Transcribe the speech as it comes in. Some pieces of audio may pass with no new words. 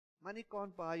Money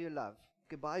can't buy you love. It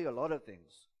can buy you a lot of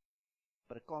things,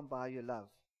 but it can't buy you love.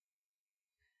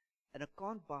 And it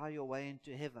can't buy your way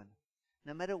into heaven.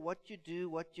 No matter what you do,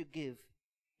 what you give,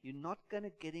 you're not going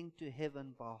to get into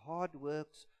heaven by hard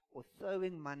works or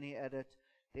throwing money at it.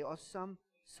 There are some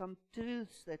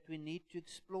truths that we need to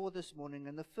explore this morning.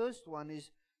 And the first one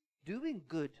is, doing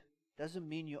good doesn't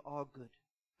mean you are good.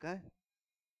 Okay?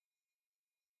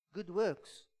 Good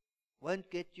works won't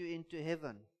get you into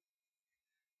heaven.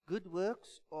 Good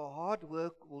works or hard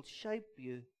work will shape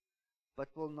you, but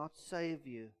will not save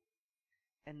you.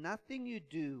 And nothing you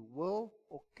do will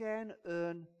or can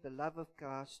earn the love of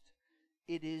Christ.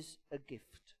 It is a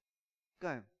gift.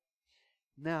 Go.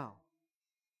 Now,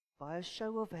 by a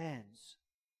show of hands,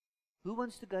 who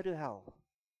wants to go to hell?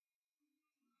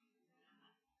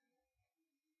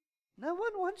 No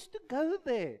one wants to go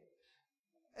there.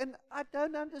 And I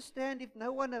don't understand, if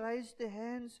no one raised their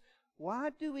hands,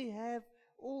 why do we have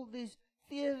all these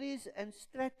theories and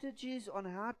strategies on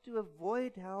how to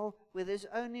avoid hell where there's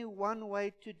only one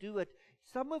way to do it?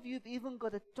 Some of you have even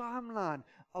got a timeline.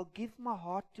 I'll give my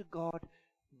heart to God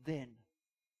then.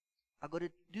 I've got to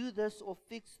do this or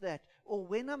fix that. Or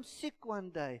when I'm sick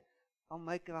one day, I'll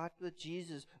make right with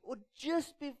Jesus. Or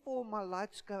just before my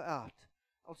lights go out,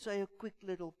 I'll say a quick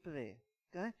little prayer.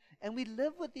 Okay? And we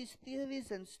live with these theories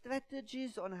and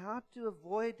strategies on how to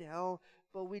avoid hell,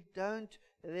 but we don't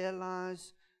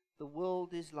realize the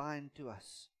world is lying to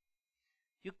us.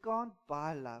 You can't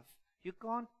buy love. You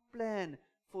can't plan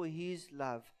for His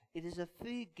love. It is a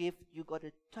free gift. You got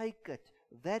to take it.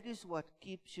 That is what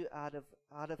keeps you out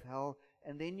of hell.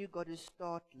 And then you got to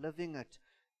start living it.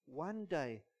 One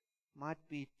day might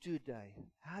be today.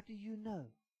 How do you know?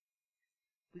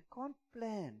 We can't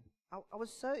plan. I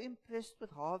was so impressed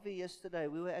with Harvey yesterday.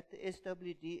 We were at the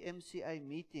SWD MCA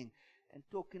meeting and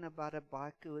talking about a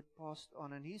biker who had passed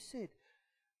on. And he said,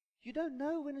 you don't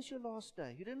know when it's your last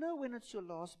day. You don't know when it's your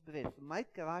last breath.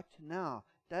 Make right now.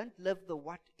 Don't live the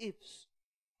what ifs.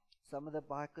 Some of the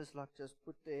bikers like just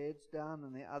put their heads down,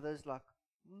 and the others like,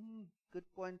 good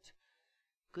point.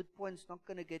 Good point's not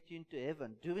going to get you into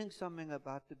heaven. Doing something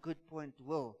about the good point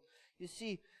will. You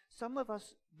see, some of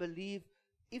us believe,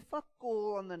 if I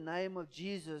call on the name of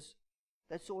Jesus,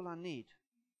 that's all I need.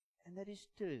 And that is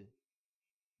true.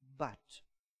 But,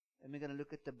 and we're going to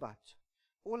look at the but.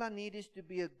 All I need is to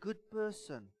be a good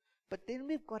person. But then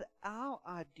we've got our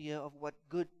idea of what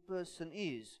good person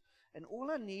is. And all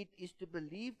I need is to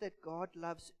believe that God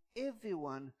loves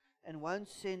everyone and won't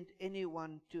send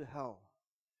anyone to hell.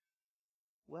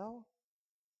 Well,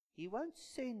 He won't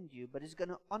send you, but He's going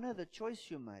to honor the choice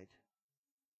you made.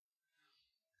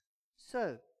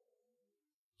 So,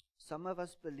 some of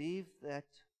us believe that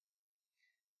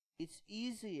it's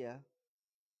easier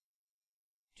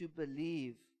to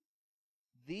believe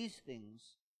these things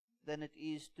than it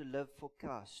is to live for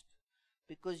Christ.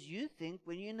 Because you think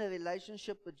when you're in a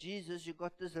relationship with Jesus, you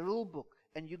got this rule book,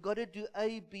 and you got to do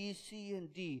A, B, C,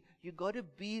 and D. You got to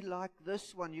be like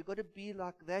this one. You got to be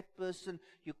like that person.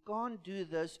 You can't do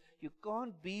this. You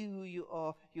can't be who you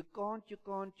are. You can't,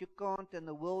 and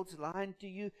the world's lying to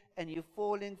you, and you're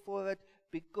falling for it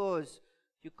because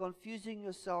you're confusing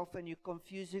yourself and you're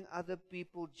confusing other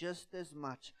people just as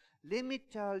much. Let me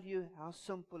tell you how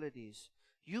simple it is.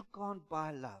 You can't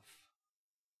buy love,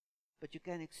 but you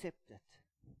can accept it.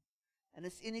 And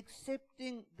it's in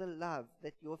accepting the love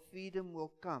that your freedom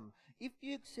will come. If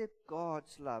you accept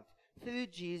God's love through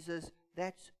Jesus,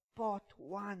 that's part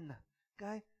one.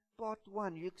 Okay? Part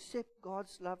one. You accept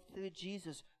God's love through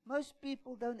Jesus. Most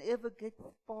people don't ever get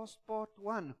past part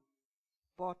one.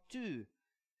 Part two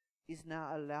is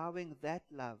now allowing that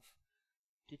love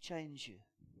to change you.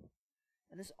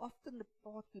 And it's often the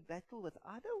part we battle with.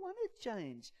 I don't want to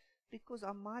change because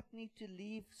I might need to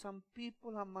leave some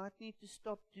people. I might need to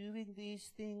stop doing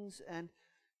these things. And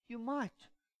you might.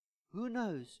 Who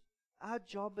knows? Our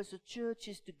job as a church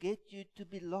is to get you to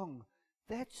belong.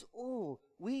 That's all.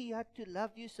 We have to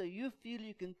love you so you feel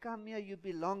you can come here, you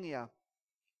belong here.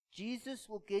 Jesus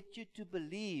will get you to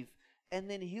believe, and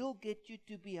then He'll get you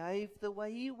to behave the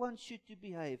way He wants you to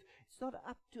behave. It's not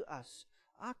up to us.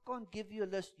 I can't give you a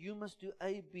list. You must do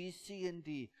A, B, C, and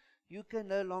D. You can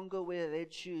no longer wear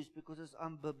red shoes because it's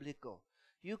unbiblical.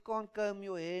 You can't comb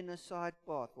your hair in a side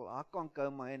path. Well, I can't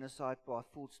comb my hair in a side path,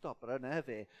 full stop. I don't have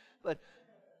hair. But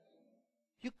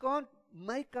you can't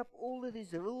make up all of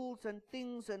these rules and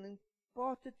things and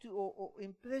impart it to or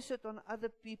impress it on other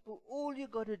people. All you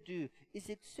got to do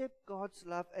is accept God's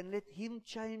love and let Him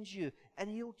change you. And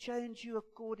He'll change you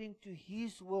according to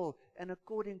His will and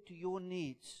according to your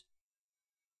needs.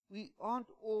 We aren't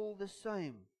all the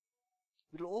same.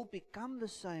 We'll all become the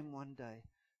same one day.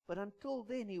 But until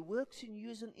then, He works in you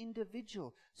as an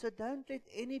individual. So don't let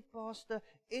any pastor,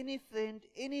 any friend,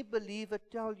 any believer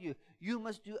tell you, you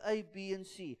must do A, B, and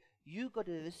C. You've got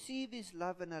to receive His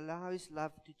love and allow His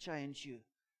love to change you.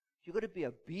 You've got to be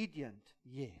obedient,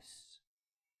 yes.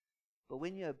 But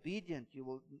when you're obedient, you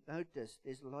will notice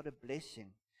there's a lot of blessing.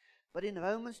 But in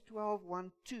Romans 12,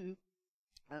 1, 2,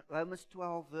 Romans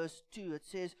 12 verse 2, it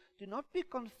says, do not be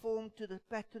conformed to the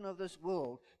pattern of this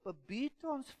world, but be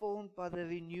transformed by the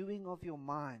renewing of your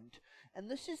mind. And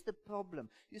this is the problem.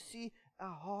 You see,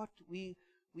 our heart, we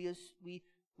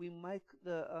make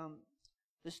the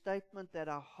statement that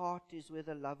our heart is where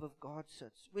the love of God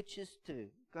sits, which is true,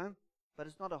 okay? But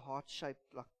it's not a heart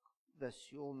shaped like this.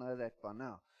 You all know that by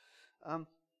now.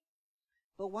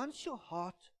 But once your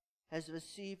heart has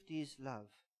received His love,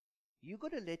 you've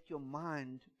got to let your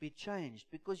mind be changed,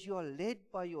 because you are led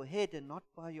by your head and not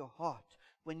by your heart.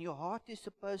 When your heart is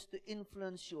supposed to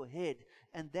influence your head,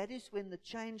 and that is when the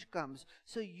change comes.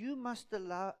 So you must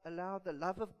allow the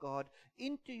love of God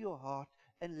into your heart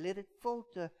and let it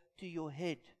filter to your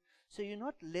head. So you're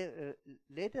not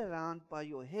led around by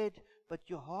your head, but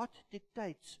your heart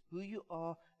dictates who you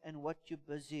are and what you're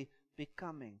busy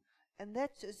becoming. And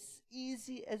that's as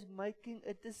easy as making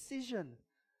a decision.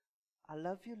 I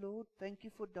love you, Lord. Thank you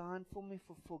for dying for me,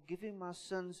 for forgiving my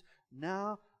sins.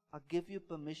 Now I give you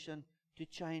permission to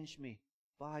change me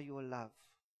by your love.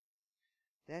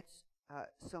 That's how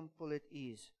simple it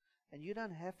is. And you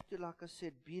don't have to, like I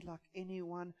said, be like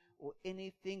anyone or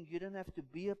anything. You don't have to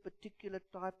be a particular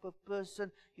type of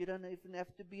person. You don't even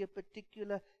have to be a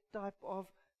particular type of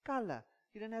color.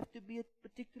 You don't have to be a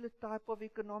particular type of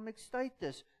economic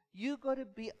status. You got to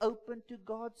be open to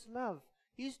God's love.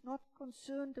 He's not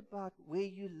concerned about where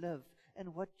you live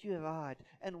and what you ride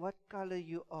and what color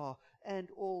you are and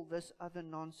all this other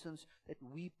nonsense that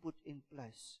we put in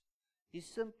place. He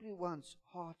simply wants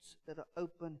hearts that are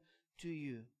open to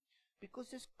you. Because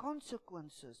there's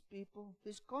consequences, people.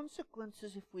 There's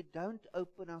consequences if we don't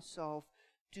open ourselves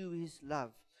to His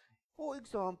love. For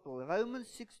example, Romans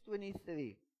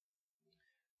 6:23.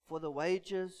 For the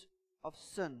wages of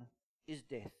sin is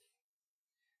death,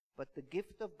 but the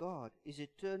gift of God is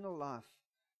eternal life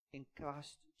in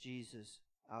Christ Jesus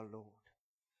our Lord.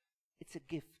 It's a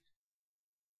gift.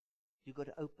 You've got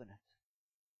to open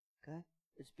it. Okay?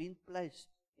 It's been placed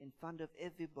in front of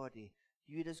everybody.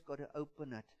 You just got to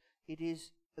open it. It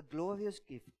is a glorious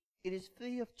gift. It is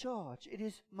free of charge. It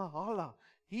is mahala.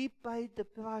 He paid the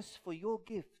price for your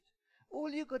gift. All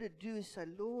you got to do is say,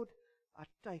 Lord, I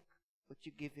take what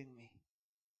you're giving me.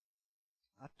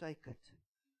 I take it.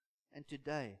 And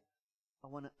today, I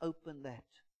want to open that.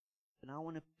 And I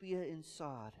want to peer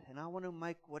inside. And I want to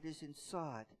make what is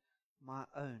inside my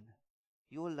own.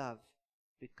 Your love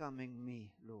becoming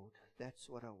me, Lord. That's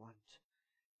what I want.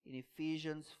 In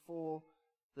Ephesians 2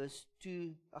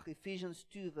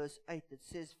 verse 8, it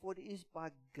says, for it is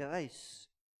by grace,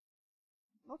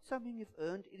 not something you've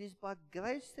earned, it is by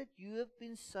grace that you have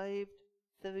been saved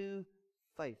through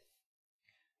faith.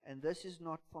 And this is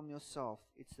not from yourself,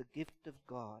 it's the gift of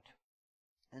God.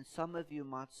 And some of you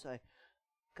might say,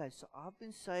 okay, so I've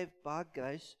been saved by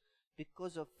grace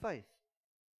because of faith.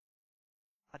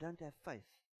 I don't have faith.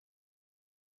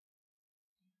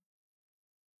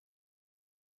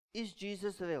 Is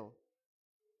Jesus real?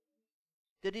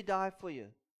 Did He die for you?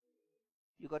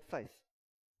 You got faith.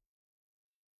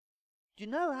 Do you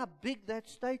know how big that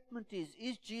statement is?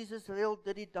 Is Jesus real?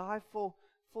 Did He die for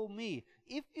me?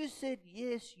 If you said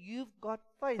yes, you've got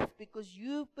faith because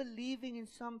you're believing in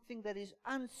something that is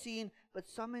unseen but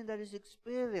something that is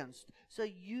experienced. So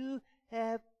you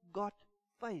have got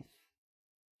faith.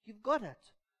 You've got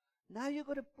it. Now you've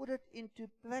got to put it into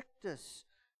practice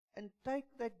and take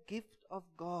that gift of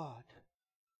God.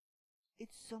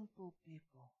 It's simple,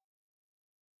 people.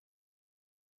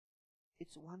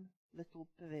 It's one little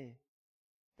prayer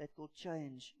that will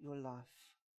change your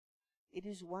life. It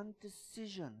is one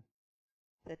decision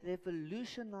that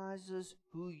revolutionizes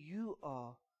who you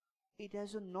are. It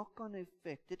has a knock-on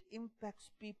effect. It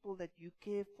impacts people that you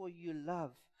care for, you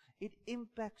love. It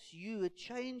impacts you. It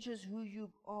changes who you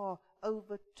are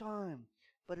over time.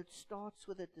 But it starts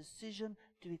with a decision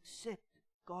to accept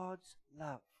God's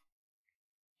love.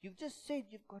 You've just said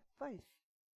you've got faith.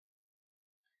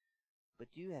 But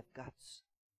you have guts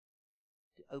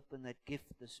to open that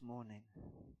gift this morning.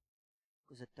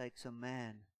 Because it takes a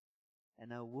man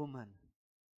and a woman,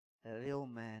 a real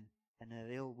man and a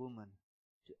real woman,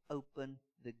 to open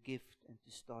the gift and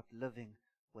to start living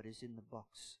what is in the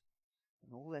box.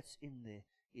 And all that's in there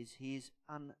is His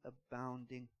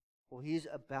abounding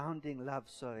love,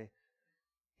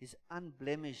 His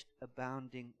unblemished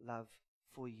abounding love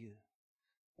for you.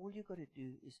 All you got to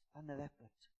do is unwrap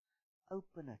it,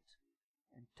 open it,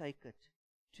 and take it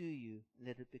to you.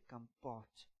 Let it become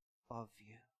part of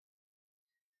you.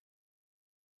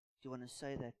 Do you want to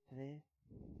say that prayer?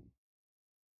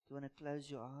 Do you want to close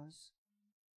your eyes?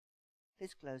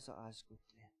 Let's close our eyes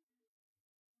quickly.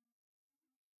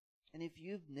 And if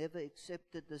you've never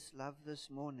accepted this love this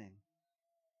morning,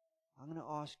 I'm going to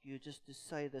ask you just to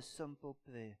say this simple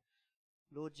prayer.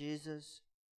 Lord Jesus,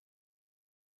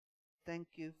 thank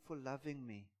you for loving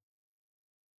me.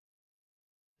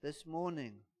 This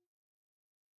morning,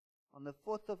 on the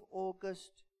 4th of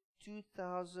August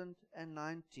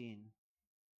 2019,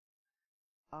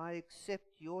 I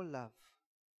accept your love.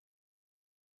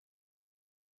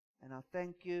 And I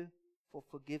thank you for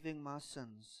forgiving my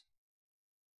sins.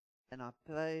 And I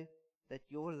pray that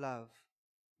your love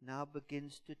now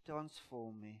begins to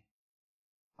transform me.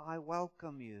 I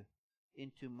welcome you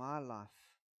into my life.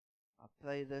 I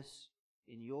pray this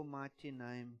in your mighty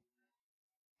name.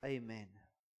 Amen.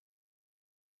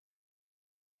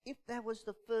 If that was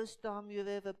the first time you've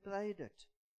ever prayed it,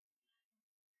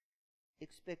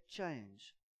 expect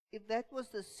change. If that was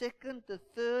the second, the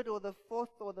third, or the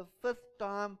fourth, or the fifth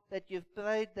time that you've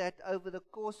prayed that over the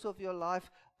course of your life,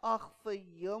 ach,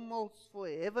 for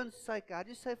heaven's sake. How do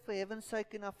you say for heaven's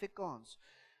sake in Afrikaans?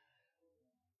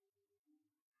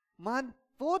 Man,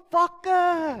 word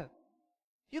wakker!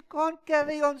 You can't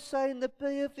carry on saying the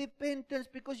prayer of repentance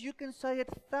because you can say it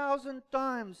 1,000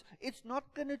 times. It's not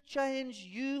going to change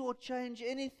you or change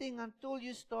anything until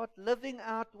you start living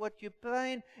out what you're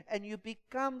praying and you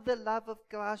become the love of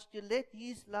Christ. You let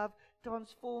His love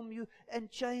transform you and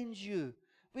change you.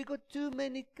 We got too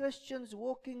many Christians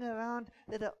walking around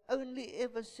that have only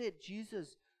ever said,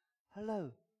 Jesus,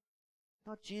 hello.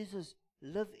 Not Jesus,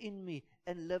 live in me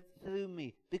and live through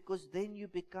me, because then you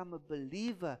become a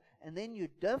believer and then you're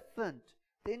different.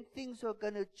 Then things are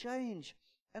going to change.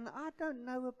 And I don't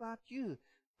know about you,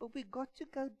 but we got to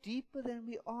go deeper than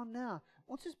we are now.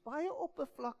 Ons is baie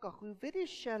oppervlakkig, we're very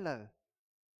shallow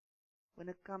when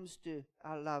it comes to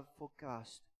our love for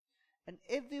Christ. And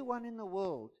everyone in the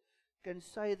world can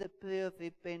say the prayer of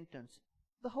repentance.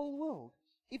 The whole world.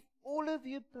 If all of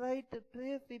you prayed the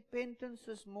prayer of repentance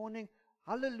this morning,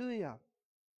 hallelujah.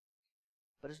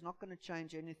 But it's not going to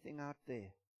change anything out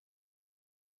there.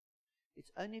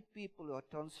 It's only people who are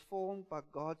transformed by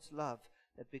God's love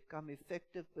that become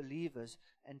effective believers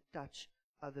and touch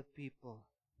other people.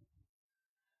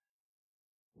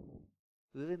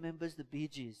 Who remembers the Bee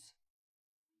Gees?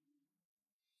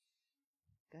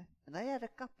 Okay? And they had a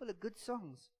couple of good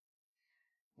songs.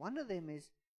 One of them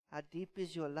is, How Deep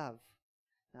Is Your Love?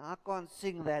 Now I can't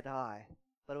sing that high.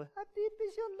 But how deep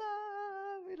is your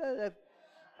love? You know,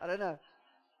 I don't know.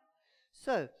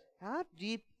 So, how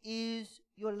deep is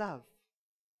your love?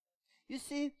 You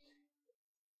see,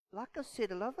 like I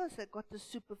said, a lot of us have got the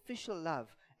superficial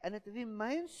love. And it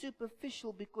remains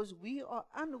superficial because we are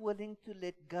unwilling to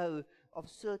let go of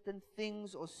certain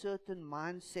things or certain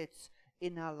mindsets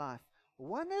in our life.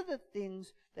 One of the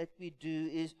things that we do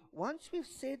is, once we've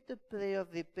said the prayer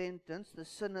of repentance, the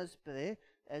sinner's prayer,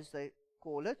 as they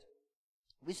call it,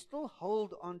 we still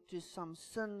hold on to some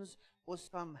sins or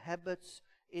some habits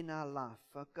in our life,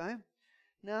 okay?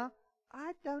 Now,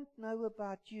 I don't know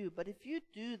about you, but if you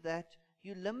do that,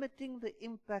 you're limiting the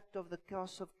impact of the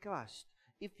cross of Christ.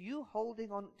 If you're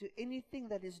holding on to anything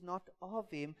that is not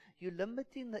of Him, you're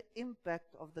limiting the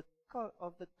impact of the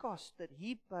cost that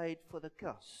He paid for the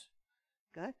cross.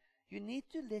 Okay? You need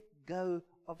to let go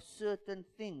of certain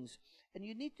things. And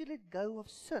you need to let go of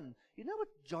sin. You know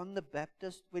what John the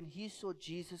Baptist, when he saw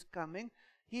Jesus coming,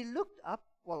 he looked up.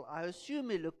 Well, I assume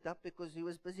he looked up because he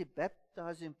was busy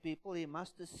baptizing people. He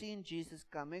must have seen Jesus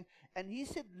coming. And he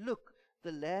said, look,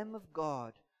 the Lamb of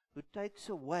God who takes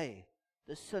away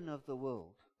the sin of the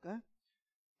world. Okay?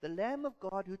 The Lamb of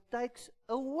God who takes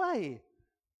away.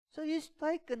 So He's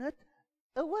taken it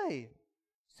away.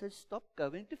 So stop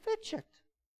going to fetch it.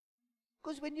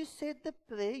 Because when you said the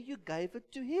prayer, you gave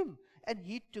it to Him. And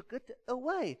He took it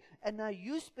away. And now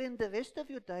you spend the rest of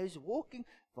your days walking,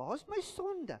 where's my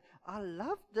sonde? I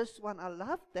love this one, I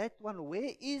love that one,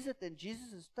 where is it? And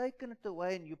Jesus has taken it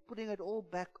away and you're putting it all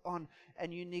back on.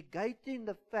 And you're negating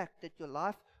the fact that your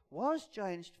life was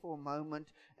changed for a moment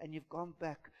and you've gone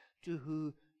back to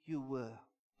who you were.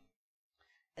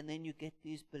 And then you get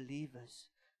these believers,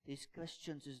 these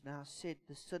Christians who's now said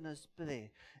the sinner's prayer.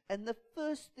 And the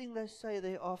first thing they say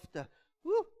thereafter,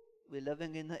 we're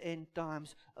living in the end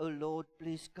times. Oh Lord,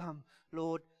 please come.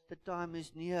 Lord, the time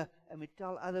is near. And we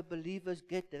tell other believers,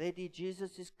 get ready,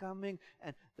 Jesus is coming.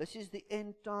 And this is the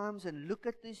end times. And look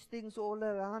at these things all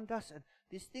around us. And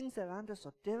These things around us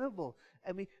are terrible.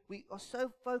 And we are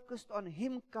so focused on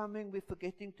Him coming, we're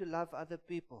forgetting to love other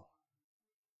people.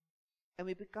 And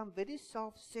we become very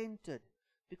self-centered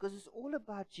because it's all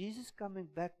about Jesus coming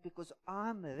back because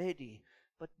I'm ready.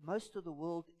 But most of the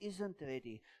world isn't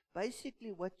ready.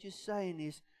 Basically what you're saying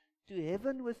is, to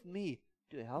heaven with me,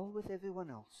 to hell with everyone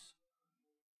else.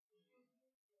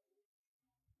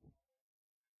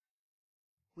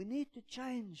 We need to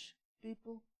change,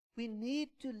 people. We need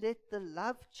to let the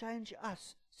love change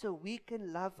us so we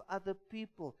can love other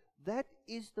people. That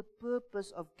is the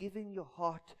purpose of giving your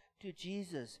heart to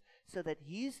Jesus, so that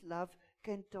His love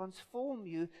can transform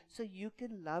you so you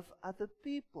can love other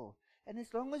people. And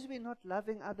as long as we're not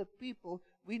loving other people,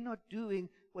 we're not doing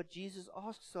what Jesus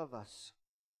asks of us.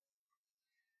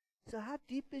 So how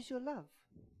deep is your love?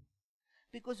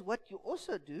 Because what you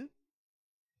also do,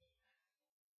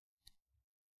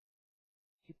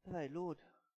 you pray, Lord,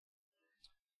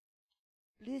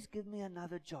 please give me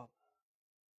another job.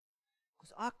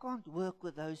 Because I can't work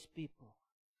with those people.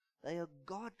 They are a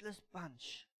godless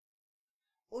bunch.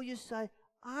 Or you say,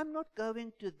 I'm not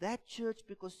going to that church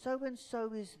because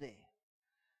so-and-so is there.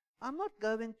 I'm not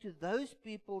going to those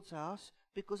people's house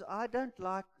because I don't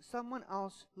like someone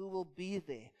else who will be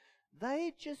there.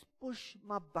 They just push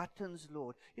my buttons,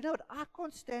 Lord. You know what? I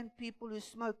can't stand people who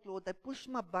smoke, Lord. They push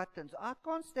my buttons. I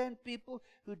can't stand people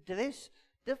who dress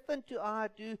different to I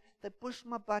do. They push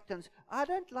my buttons. I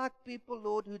don't like people,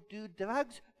 Lord, who do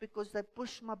drugs because they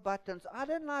push my buttons. I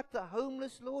don't like the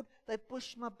homeless, Lord. They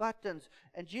push my buttons.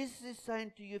 And Jesus is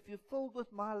saying to you, if you're filled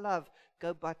with my love,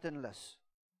 go buttonless.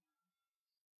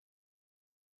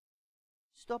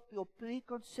 Stop your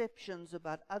preconceptions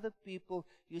about other people.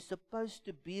 You're supposed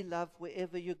to be love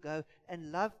wherever you go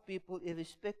and love people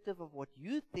irrespective of what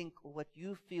you think or what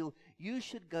you feel. You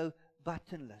should go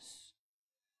buttonless.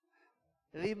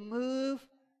 Remove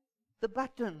the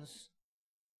buttons.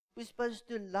 We're supposed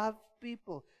to love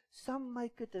people. Some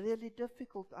make it really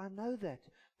difficult, I know that.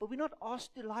 But we're not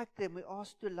asked to like them. We're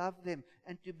asked to love them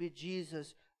and to be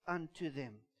Jesus unto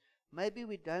them. Maybe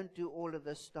we don't do all of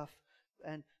this stuff.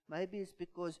 And maybe it's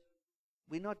because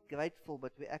we're not grateful,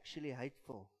 but we're actually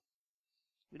hateful.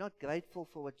 We're not grateful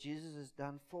for what Jesus has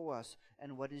done for us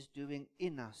and what He's doing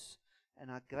in us. And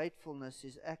our gratefulness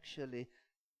is actually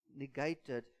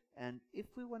negated. And if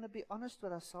we want to be honest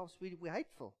with ourselves, we're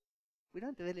hateful. We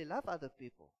don't really love other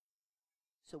people.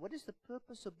 So what is the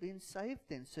purpose of being saved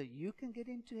then? So you can get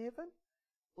into heaven?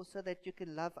 Or so that you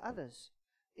can love others?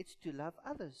 It's to love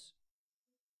others.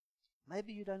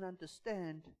 Maybe you don't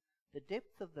understand the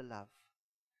depth of the love.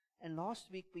 And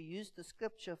last week we used the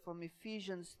scripture from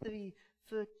Ephesians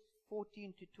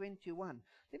 3:14 to 21.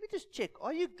 Let me just check.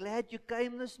 Are you glad you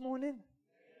came this morning?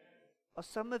 Or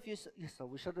some of you say, yes, I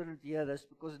wish I didn't hear this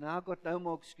because now I've got no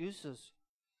more excuses.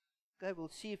 Okay, we'll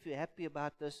see if you're happy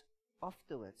about this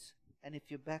afterwards. And if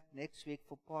you're back next week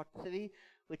for part 3,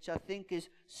 which I think is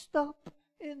Stop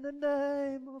in the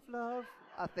Name of Love,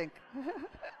 I think.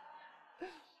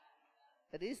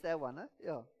 It is that one, huh?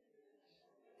 Yeah.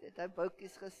 That book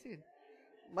is gesien.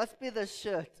 Must be the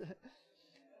shirt.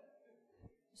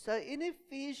 So in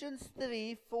Ephesians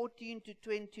 3:14 to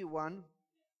 21,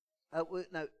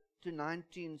 to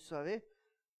 19, sorry,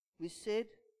 we said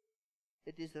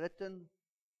it is written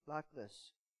like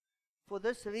this. For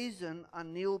this reason I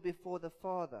kneel before the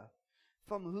Father,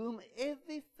 from whom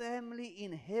every family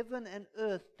in heaven and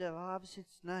earth derives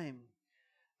its name.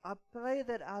 I pray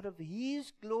that out of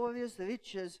His glorious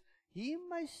riches He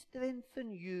may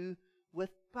strengthen you with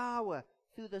power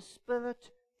through the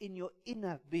Spirit in your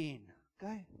inner being.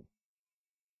 Okay?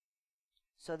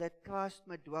 So that Christ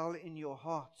may dwell in your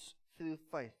hearts through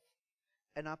faith.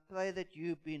 And I pray that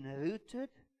you've been rooted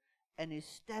and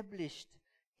established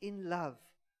in love,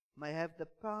 may have the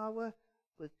power,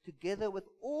 together with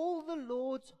all the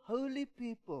Lord's holy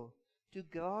people, to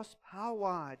grasp how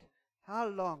wide, how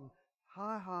long,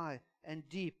 how high and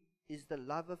deep is the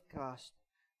love of Christ,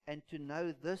 and to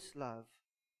know this love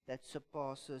that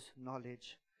surpasses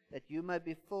knowledge, that you may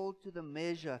be filled to the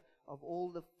measure of all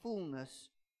the fullness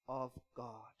of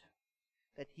God,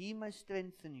 that He may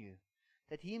strengthen you,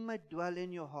 that He may dwell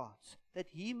in your hearts, that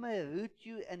He may root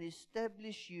you and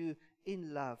establish you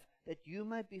in love, that you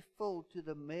may be filled to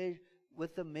the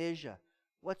with the measure.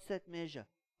 What's that measure?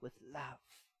 With love.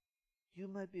 You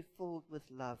may be filled with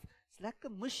love. It's like a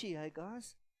mushy, hey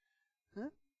guys? Huh?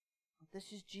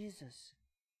 This is Jesus.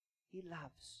 He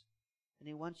loves. And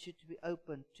He wants you to be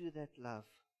open to that love.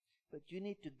 But you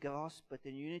need to grasp it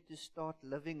and you need to start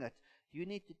living it. You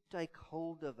need to take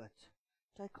hold of it.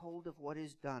 Take hold of what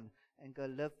is done and go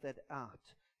live that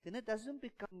out. then it doesn't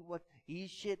become what he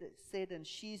said and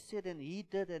she said and he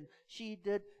did and she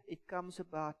did. It comes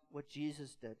about what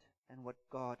Jesus did and what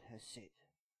God has said.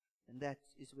 And that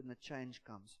is when the change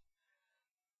comes.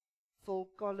 Phil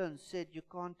Collins said, "You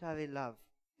can't hurry love."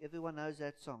 Everyone knows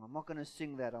that song. I'm not going to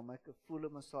sing that. I'll make a fool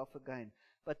of myself again.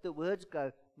 But the words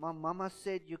go, "My mama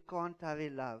said you can't hurry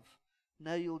love.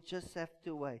 No, you'll just have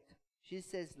to wait." She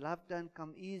says love don't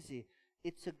come easy.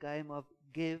 It's a game of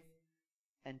give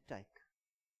and take.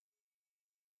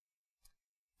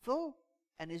 Phil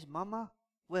and his mama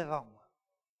were wrong.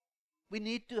 We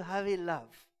need to hurry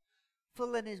love.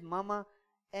 Phil and his mama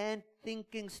and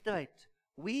thinking straight.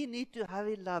 We need to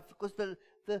hurry love because the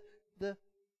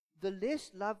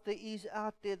less love there is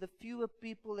out there, the fewer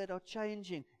people that are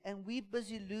changing. And we're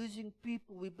busy losing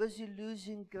people. We're busy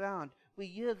losing ground. We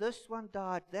hear this one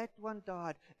died, that one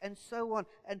died, and so on.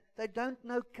 And they don't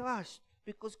know Christ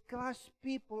because Christ's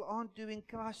people aren't doing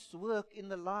Christ's work in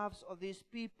the lives of these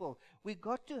people. We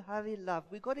got to hurry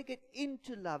love. We got to get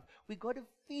into love. We got to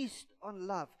feast on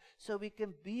love so we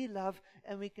can be love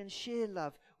and we can share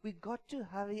love. We got to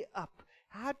hurry up.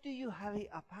 How do you hurry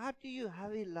up? How do you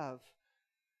hurry love?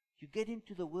 You get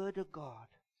into the Word of God.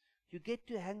 You get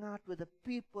to hang out with the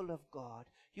people of God.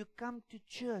 You come to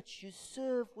church. You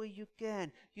serve where you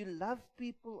can. You love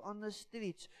people on the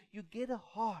streets. You get a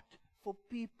heart for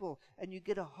people and you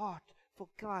get a heart for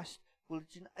Christ,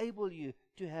 which enable you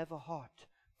to have a heart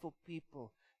for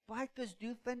people. Bikers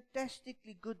do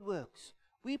fantastically good works.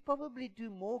 We probably do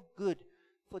more good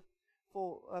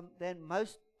than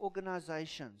most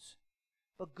organizations.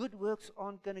 But good works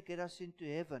aren't going to get us into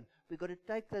heaven. We've got to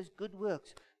take those good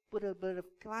works, put a bit of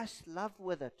Christ's love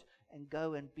with it, and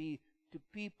go and be to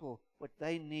people what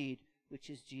they need,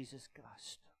 which is Jesus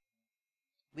Christ.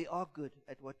 We are good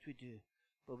at what we do,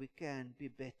 but we can be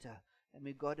better, and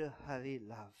we've got to hurry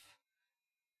love.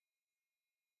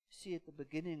 See, at the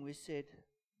beginning we said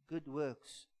good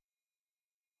works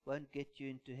won't get you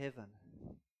into heaven.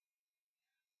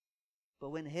 But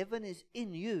when heaven is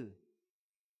in you,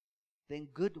 then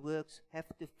good works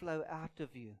have to flow out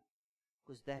of you,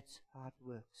 because that's how it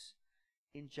works.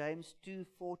 In James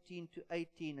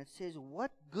 2:14-18, it says,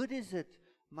 "What good is it,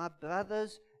 my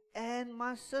brothers and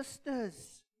my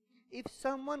sisters, if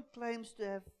someone claims to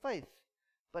have faith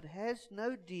but has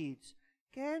no deeds?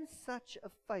 Can such a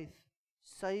faith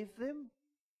save them?"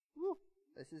 Woo,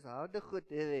 this is harde goed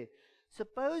here.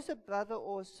 Suppose a brother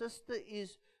or a sister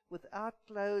is without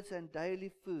clothes and daily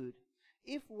food.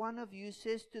 If one of you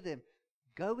says to them,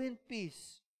 "Go in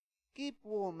peace, keep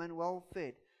warm and well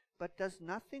fed," but does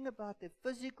nothing about their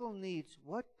physical needs,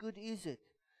 what good is it?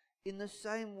 In the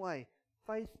same way,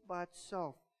 faith by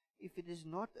itself, if it is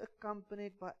not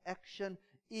accompanied by action,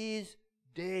 is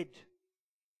dead.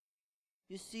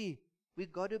 You see, we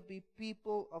got to be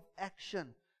people of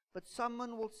action. But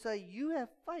someone will say, "You have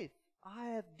faith, I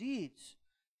have deeds.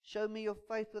 Show me your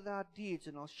faith without deeds,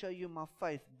 and I'll show you my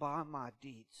faith by my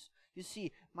deeds." You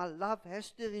see, my love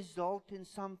has to result in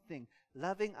something.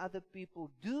 Loving other people,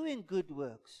 doing good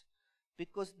works.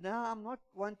 Because now I'm not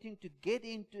wanting to get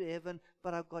into heaven,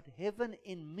 but I've got heaven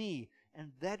in me.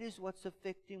 And that is what's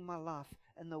affecting my life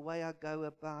and the way I go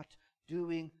about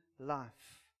doing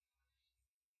life.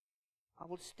 I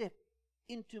will step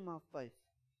into my faith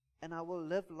and I will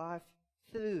live life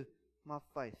through my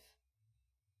faith.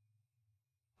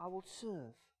 I will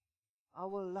serve. I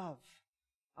will love.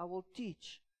 I will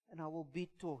teach. And I will be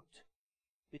taught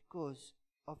because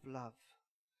of love.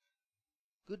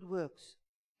 Good works,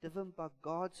 driven by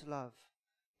God's love,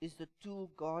 is the tool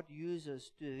God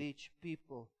uses to reach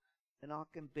people. And I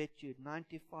can bet you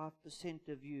 95%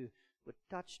 of you were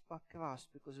touched by Christ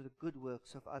because of the good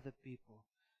works of other people.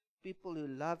 People who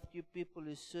loved you, people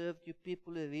who served you,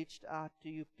 people who reached out to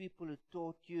you, people who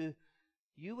taught you.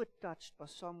 You were touched by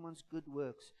someone's good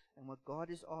works. And what God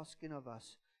is asking of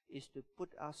us is to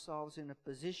put ourselves in a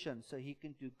position so He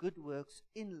can do good works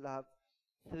in love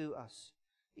through us.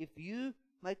 If you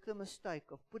make the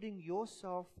mistake of putting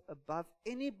yourself above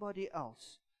anybody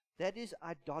else, that is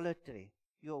idolatry.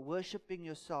 You're worshiping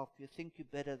yourself. You think you're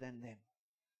better than them.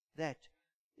 That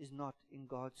is not in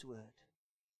God's word.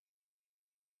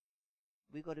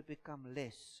 We've got to become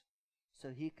less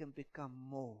so He can become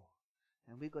more.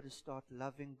 And we've got to start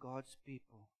loving God's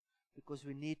people because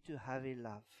we need to hurry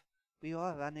love. We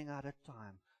are running out of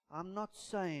time. I'm not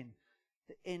saying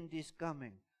the end is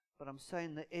coming, but I'm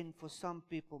saying the end for some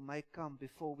people may come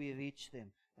before we reach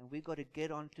them. And we've got to get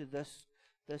onto this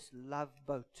love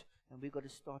boat, and we've got to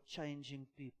start changing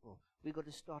people. We've got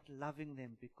to start loving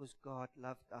them because God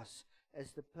loved us.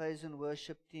 As the praise and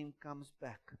worship team comes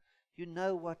back, you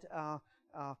know what our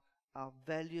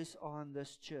values are in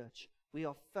this church. We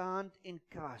are found in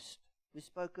Christ. We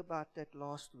spoke about that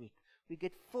last week. We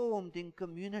get formed in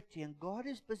community, and God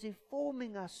is busy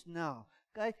forming us now.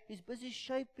 Okay? He's busy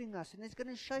shaping us, and He's going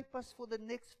to shape us for the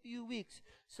next few weeks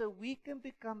so we can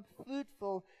become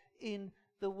fruitful in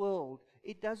the world.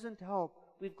 It doesn't help.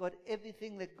 We've got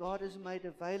everything that God has made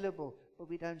available, but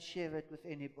we don't share it with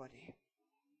anybody.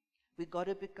 We've got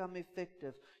to become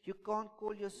effective. You can't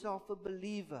call yourself a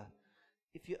believer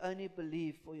if you only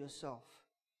believe for yourself.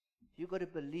 You've got to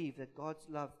believe that God's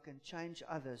love can change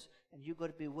others, and you've got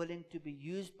to be willing to be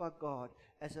used by God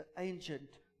as an agent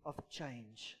of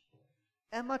change.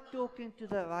 Am I talking to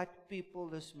the right people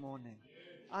this morning?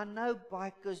 I know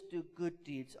bikers do good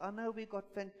deeds. I know we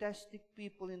got fantastic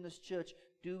people in this church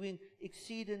doing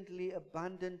exceedingly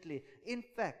abundantly. In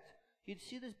fact, you'd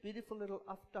see this beautiful little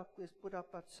aftak was put up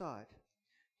outside.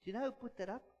 Do you know who put that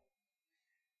up?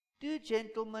 Two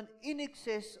gentlemen in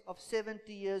excess of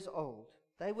 70 years old.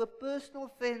 They were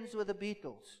personal friends with the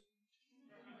Beatles.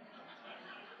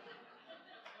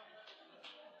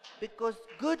 Because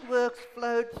good works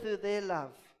flowed through their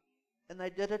love. And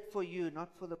they did it for you, not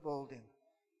for the building.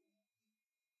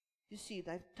 You see,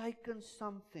 they've taken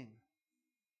something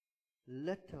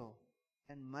little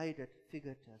and made it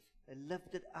figurative. They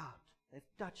lived it out. They've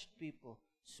touched people.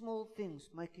 Small things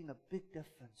making a big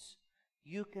difference.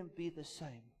 You can be the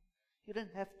same. You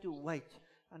don't have to wait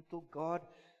until God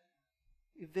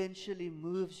eventually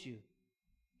moves you.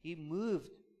 He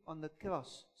moved on the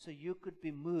cross so you could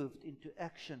be moved into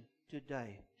action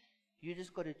today. You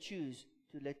just got to choose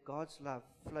to let God's love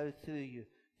flow through you.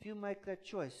 If you make that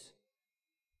choice,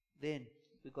 then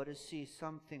we've got to see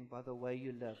something by the way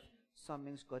you live.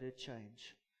 Something's got to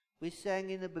change. We sang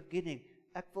in the beginning,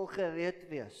 Ek wil gereed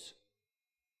wees.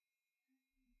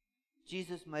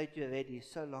 Jesus made you ready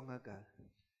so long ago.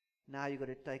 Now you've got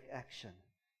to take action.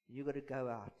 You've got to go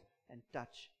out and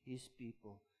touch His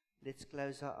people. Let's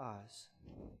close our eyes.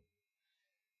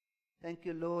 Thank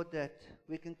you, Lord, that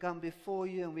we can come before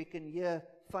you and we can hear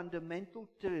fundamental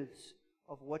truths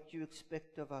of what you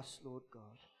expect of us, Lord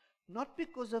God. Not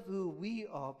because of who we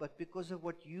are, but because of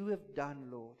what you have done,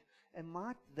 Lord. And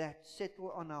might that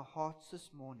settle on our hearts this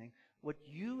morning, what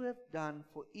you have done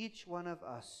for each one of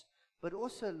us. But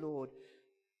also, Lord,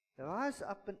 rise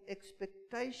up an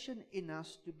expectation in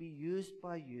us to be used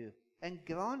by you. And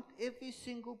grant every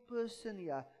single person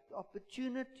here the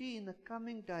opportunity in the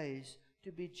coming days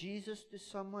to be Jesus to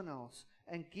someone else.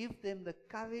 And give them the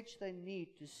courage they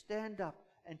need to stand up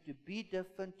and to be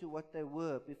different to what they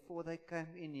were before they came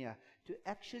in here. To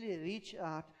actually reach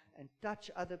out and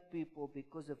touch other people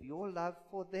because of your love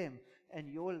for them and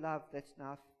your love that's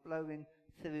now flowing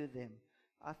through them.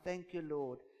 I thank you,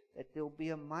 Lord, that there will be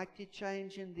a mighty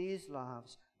change in these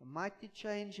lives, a mighty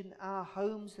change in our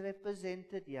homes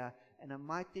represented here, and a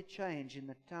mighty change in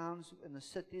the towns and the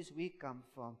cities we come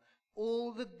from.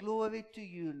 All the glory to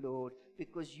you, Lord,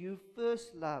 because you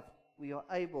first loved, we are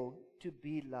able to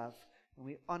be loved. And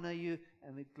we honor you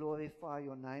and we glorify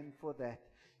your name for that.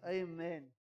 Amen.